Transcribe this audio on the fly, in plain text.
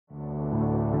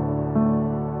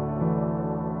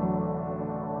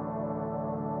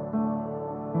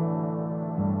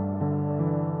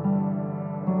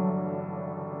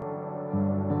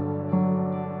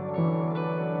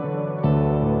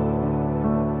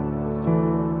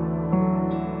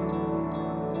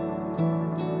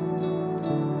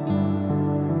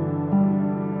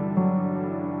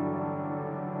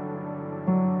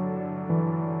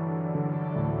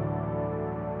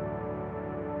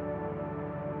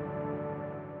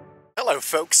Hello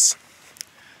folks,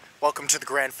 welcome to the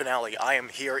grand finale. I am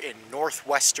here in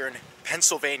northwestern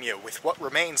Pennsylvania with what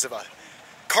remains of a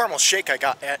caramel shake I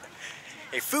got at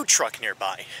a food truck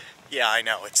nearby. Yeah, I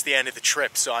know, it's the end of the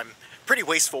trip, so I'm pretty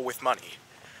wasteful with money.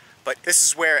 But this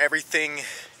is where everything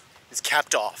is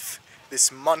capped off.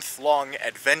 This month-long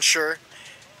adventure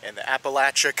in the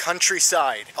Appalachia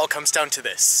countryside all comes down to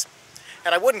this.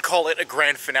 And I wouldn't call it a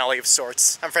grand finale of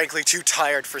sorts. I'm frankly too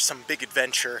tired for some big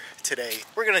adventure today.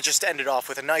 We're gonna just end it off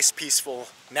with a nice, peaceful,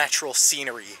 natural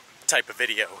scenery type of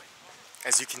video.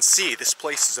 As you can see, this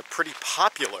place is a pretty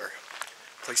popular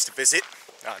place to visit.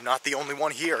 I'm not the only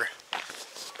one here.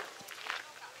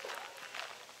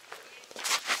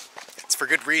 It's for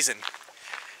good reason.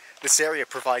 This area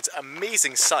provides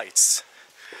amazing sights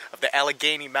of the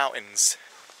Allegheny Mountains.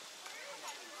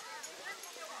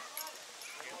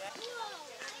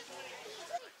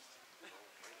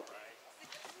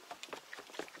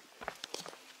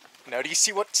 Now, do you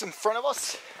see what's in front of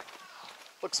us?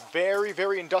 Looks very,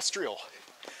 very industrial.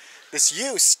 This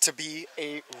used to be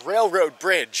a railroad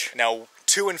bridge. Now,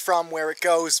 to and from where it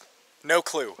goes, no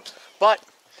clue. But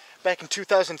back in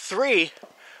 2003,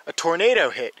 a tornado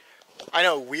hit. I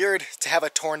know, weird to have a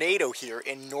tornado here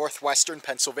in northwestern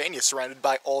Pennsylvania surrounded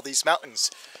by all these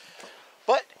mountains.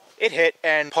 But it hit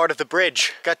and part of the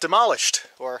bridge got demolished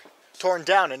or torn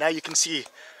down, and now you can see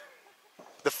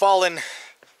the fallen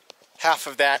half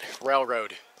of that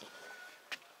railroad.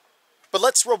 But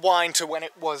let's rewind to when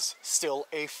it was still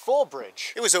a full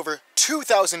bridge. It was over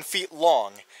 2,000 feet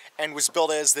long and was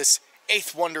built as this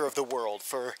eighth wonder of the world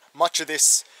for much of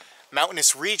this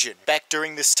mountainous region. Back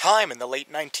during this time in the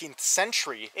late 19th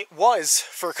century, it was,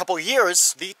 for a couple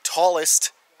years, the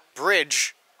tallest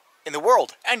bridge in the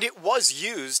world. And it was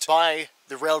used by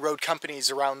the railroad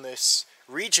companies around this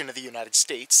region of the United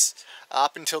States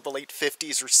up until the late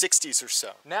 50s or 60s or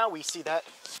so. Now we see that,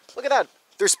 look at that,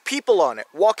 there's people on it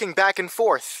walking back and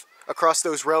forth across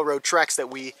those railroad tracks that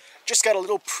we just got a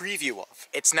little preview of.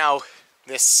 It's now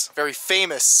this very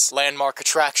famous landmark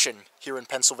attraction here in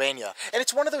Pennsylvania. And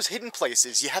it's one of those hidden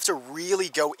places. You have to really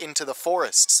go into the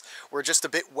forests. We're just a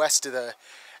bit west of the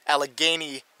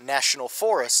Allegheny National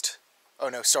Forest. Oh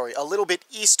no, sorry, a little bit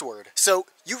eastward. So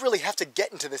you really have to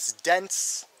get into this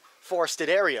dense forested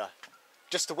area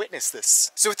just to witness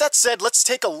this. So with that said, let's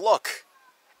take a look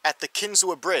at the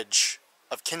Kinzua Bridge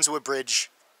of Kinzua Bridge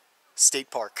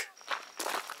State Park.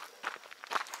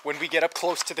 When we get up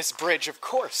close to this bridge, of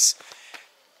course,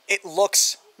 it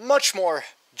looks much more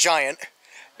giant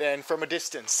than from a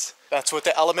distance. That's what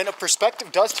the element of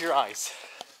perspective does to your eyes.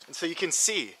 And so you can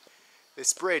see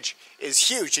this bridge is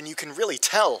huge, and you can really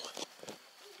tell,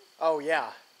 oh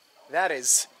yeah, that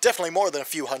is definitely more than a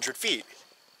few hundred feet.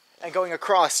 And going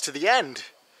across to the end,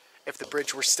 if the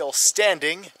bridge were still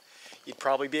standing, you'd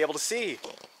probably be able to see.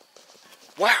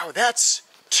 Wow, that's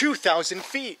 2,000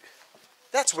 feet.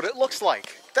 That's what it looks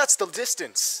like. That's the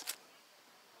distance.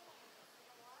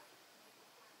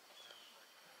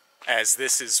 As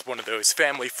this is one of those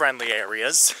family-friendly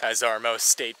areas, as are most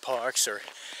state parks or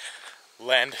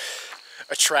land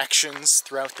attractions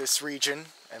throughout this region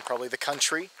and probably the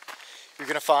country, you're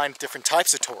going to find different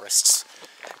types of tourists.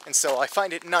 And so I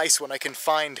find it nice when I can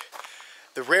find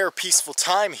the rare peaceful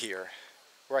time here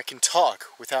where I can talk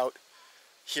without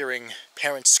hearing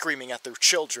parents screaming at their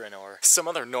children or some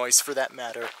other noise for that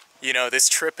matter. You know, this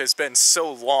trip has been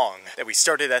so long that we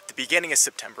started at the beginning of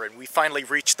September and we finally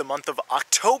reached the month of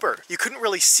October. You couldn't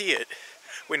really see it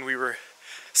when we were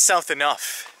south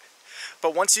enough.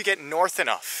 But once you get north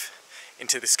enough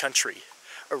into this country,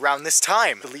 around this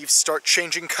time, the leaves start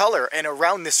changing color, and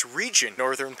around this region,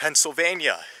 northern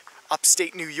Pennsylvania,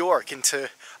 upstate New York into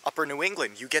upper New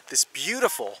England, you get this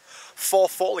beautiful fall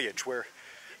foliage where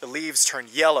the leaves turn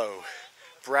yellow,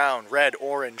 brown, red,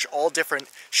 orange, all different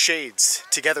shades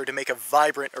together to make a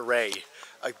vibrant array,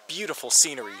 a beautiful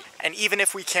scenery. And even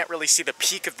if we can't really see the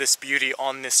peak of this beauty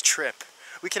on this trip,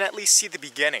 we can at least see the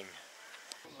beginning.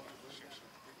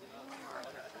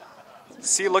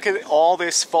 See, look at all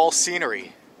this fall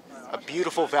scenery. A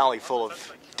beautiful valley full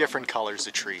of different colors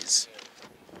of trees.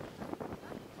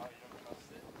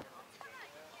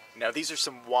 Now these are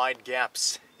some wide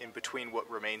gaps in between what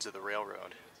remains of the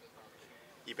railroad.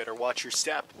 You better watch your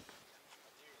step.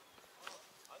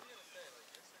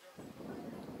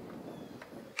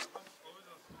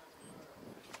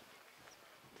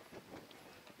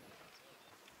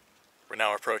 We're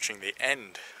now approaching the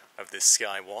end of this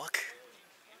skywalk.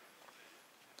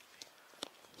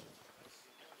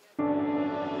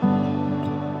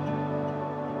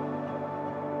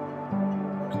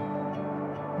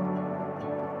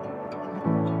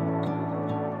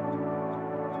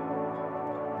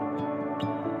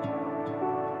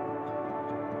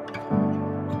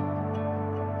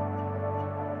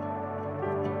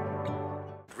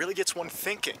 really gets one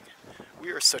thinking.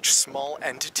 We are such small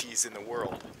entities in the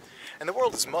world, and the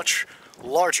world is much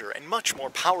larger and much more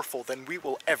powerful than we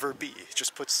will ever be. It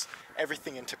just puts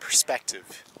everything into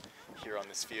perspective here on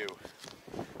this view.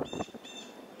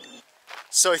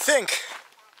 So I think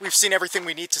we've seen everything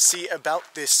we need to see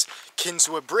about this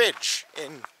Kinzua Bridge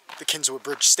in the Kinzua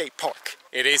Bridge State Park.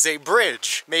 It is a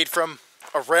bridge made from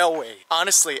a railway.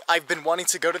 Honestly, I've been wanting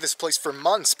to go to this place for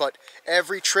months, but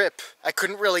every trip I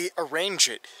couldn't really arrange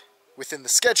it within the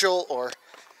schedule, or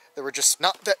there were just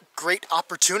not that great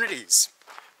opportunities.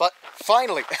 But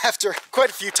finally, after quite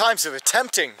a few times of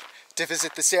attempting to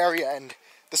visit this area and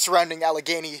the surrounding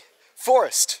Allegheny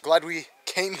Forest, glad we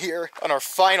came here on our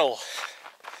final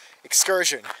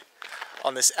excursion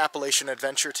on this Appalachian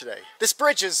adventure today. This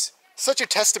bridge is such a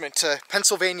testament to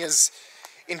Pennsylvania's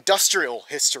industrial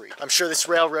history. I'm sure this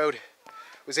railroad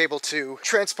was able to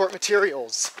transport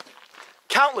materials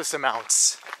countless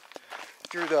amounts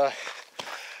through the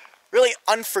really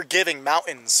unforgiving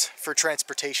mountains for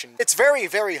transportation. It's very,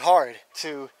 very hard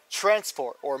to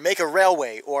transport or make a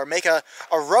railway or make a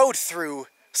road through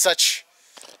such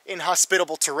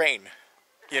inhospitable terrain.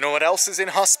 You know what else is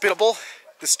inhospitable?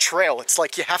 This trail. It's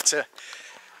like you have to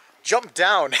jump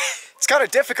down. It's kind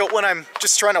of difficult when I'm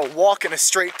just trying to walk in a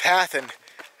straight path, and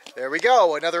there we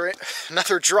go, another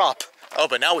drop. Oh,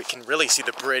 but now we can really see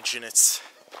the bridge in its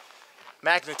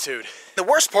magnitude. The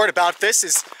worst part about this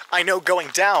is I know going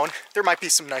down there might be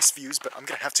some nice views, but I'm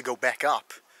gonna have to go back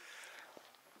up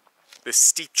this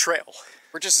steep trail.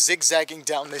 We're just zigzagging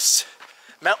down this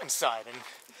mountainside, and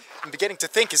I'm beginning to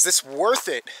think, is this worth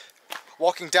it?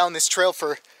 Walking down this trail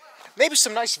for maybe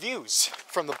some nice views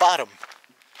from the bottom.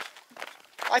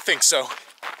 I think so.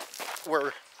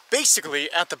 We're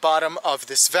basically at the bottom of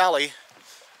this valley.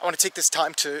 I want to take this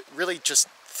time to really just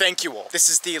thank you all. This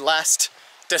is the last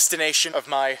destination of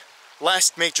my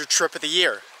last major trip of the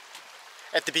year.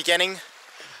 At the beginning,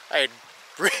 I had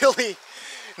really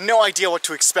no idea what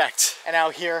to expect. And now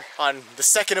here on the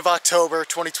 2nd of October,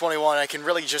 2021, I can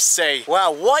really just say,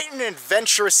 wow, what an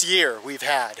adventurous year we've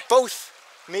had. Both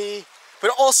me,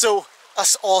 but also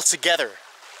us all together.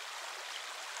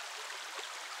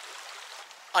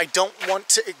 I don't want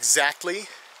to exactly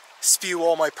spew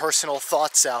all my personal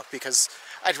thoughts out because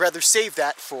I'd rather save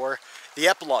that for the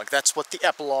epilogue. That's what the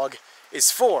epilogue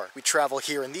is for. We travel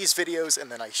here in these videos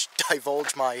and then I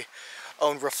divulge my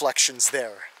own reflections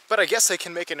there. But I guess I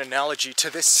can make an analogy to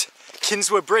this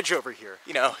Kinzua Bridge over here.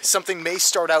 You know, something may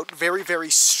start out very, very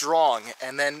strong,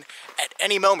 and then at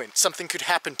any moment something could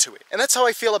happen to it. And that's how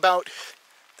I feel about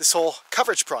this whole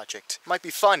coverage project. It might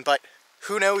be fun, but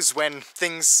who knows when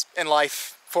things in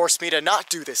life force me to not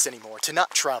do this anymore, to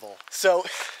not travel. So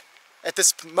at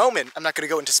this moment, I'm not going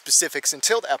to go into specifics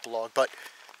until the epilogue, but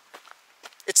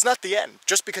it's not the end.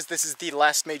 Just because this is the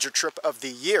last major trip of the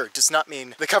year does not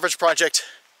mean the coverage project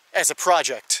as a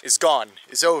project is gone,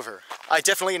 is over. I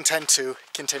definitely intend to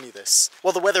continue this.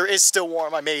 While the weather is still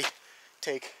warm, I may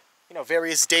take, you know,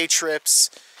 various day trips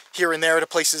here and there to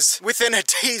places within a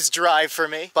day's drive for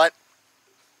me, but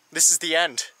this is the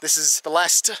end. This is the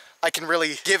last I can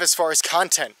really give as far as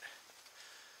content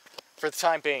for the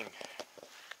time being.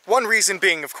 One reason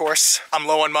being, of course, I'm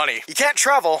low on money. You can't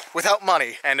travel without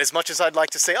money, and as much as I'd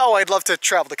like to say, oh, I'd love to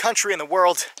travel the country and the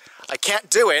world, I can't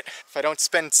do it if I don't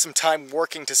spend some time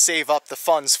working to save up the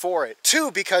funds for it.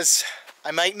 2, because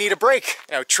I might need a break.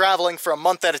 You know, traveling for a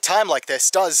month at a time like this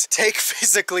does take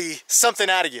physically something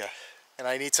out of you, and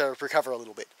I need to recover a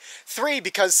little bit. 3,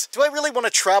 because do I really want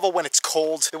to travel when it's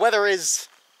cold? The weather is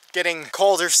getting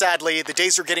colder, sadly. The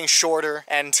days are getting shorter,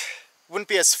 and it wouldn't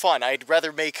be as fun. I'd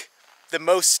rather make the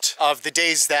most of the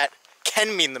days that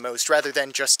can mean the most, rather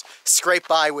than just scrape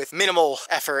by with minimal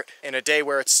effort in a day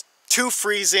where it's too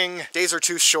freezing, days are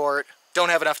too short, don't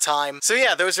have enough time. So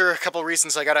yeah, those are a couple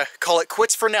reasons I gotta call it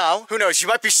quits for now. Who knows, you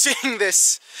might be seeing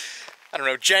this, I don't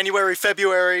know, January,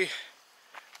 February,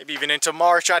 maybe even into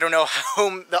March. I don't know how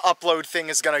the upload thing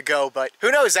is gonna go, but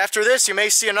who knows, after this you may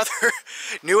see another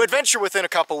new adventure within a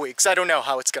couple weeks. I don't know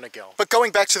how it's gonna go. But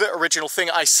going back to the original thing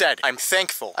I said, I'm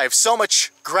thankful. I have so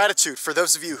much gratitude for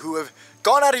those of you who have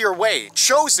gone out of your way,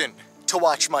 chosen to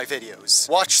watch my videos.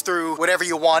 Watch through whatever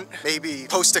you want, maybe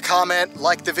post a comment,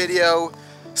 like the video,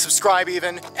 subscribe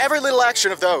even. Every little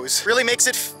action of those really makes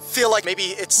it feel like maybe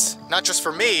it's not just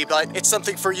for me, but it's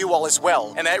something for you all as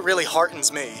well. And that really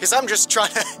heartens me, because I'm just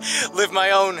trying to live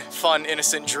my own fun,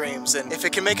 innocent dreams. And if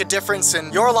it can make a difference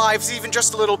in your lives, even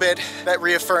just a little bit, that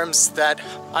reaffirms that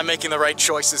I'm making the right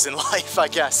choices in life, I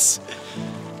guess.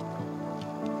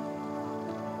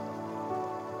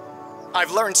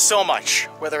 I've learned so much,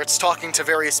 whether it's talking to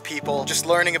various people, just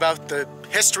learning about the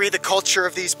history, the culture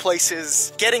of these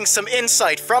places, getting some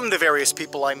insight from the various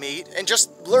people I meet, and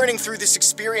just learning through this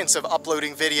experience of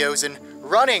uploading videos and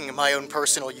running my own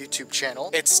personal YouTube channel.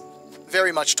 It's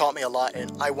very much taught me a lot, and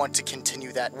I want to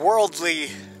continue that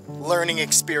worldly learning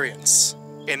experience.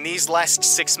 In these last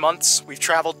 6 months, we've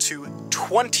traveled to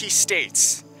 20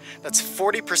 states. That's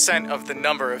 40% of the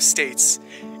number of states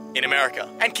in America.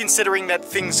 And considering that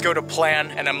things go to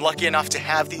plan, and I'm lucky enough to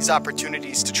have these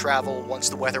opportunities to travel once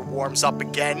the weather warms up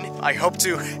again, I hope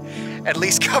to at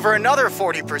least cover another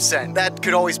 40%. That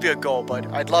could always be a goal,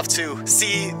 but I'd love to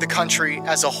see the country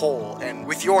as a whole, and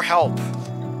with your help,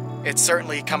 it's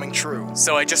certainly coming true.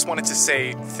 So I just wanted to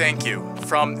say thank you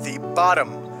from the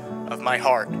bottom of my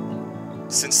heart.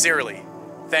 Sincerely,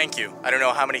 thank you. I don't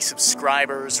know how many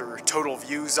subscribers or total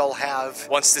views I'll have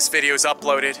once this video is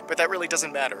uploaded, but that really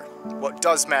doesn't matter. What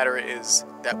does matter is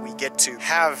that we get to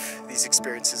have these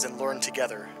experiences and learn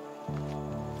together.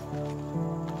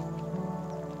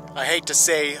 I hate to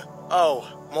say, oh,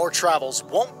 more travels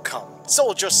won't come, so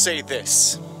I'll just say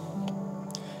this.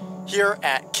 Here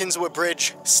at Kinzua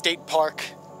Bridge State Park,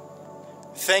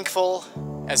 thankful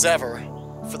as ever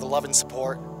for the love and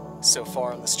support so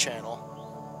far on this channel.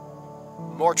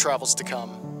 More travels to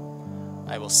come.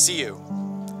 I will see you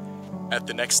at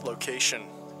the next location.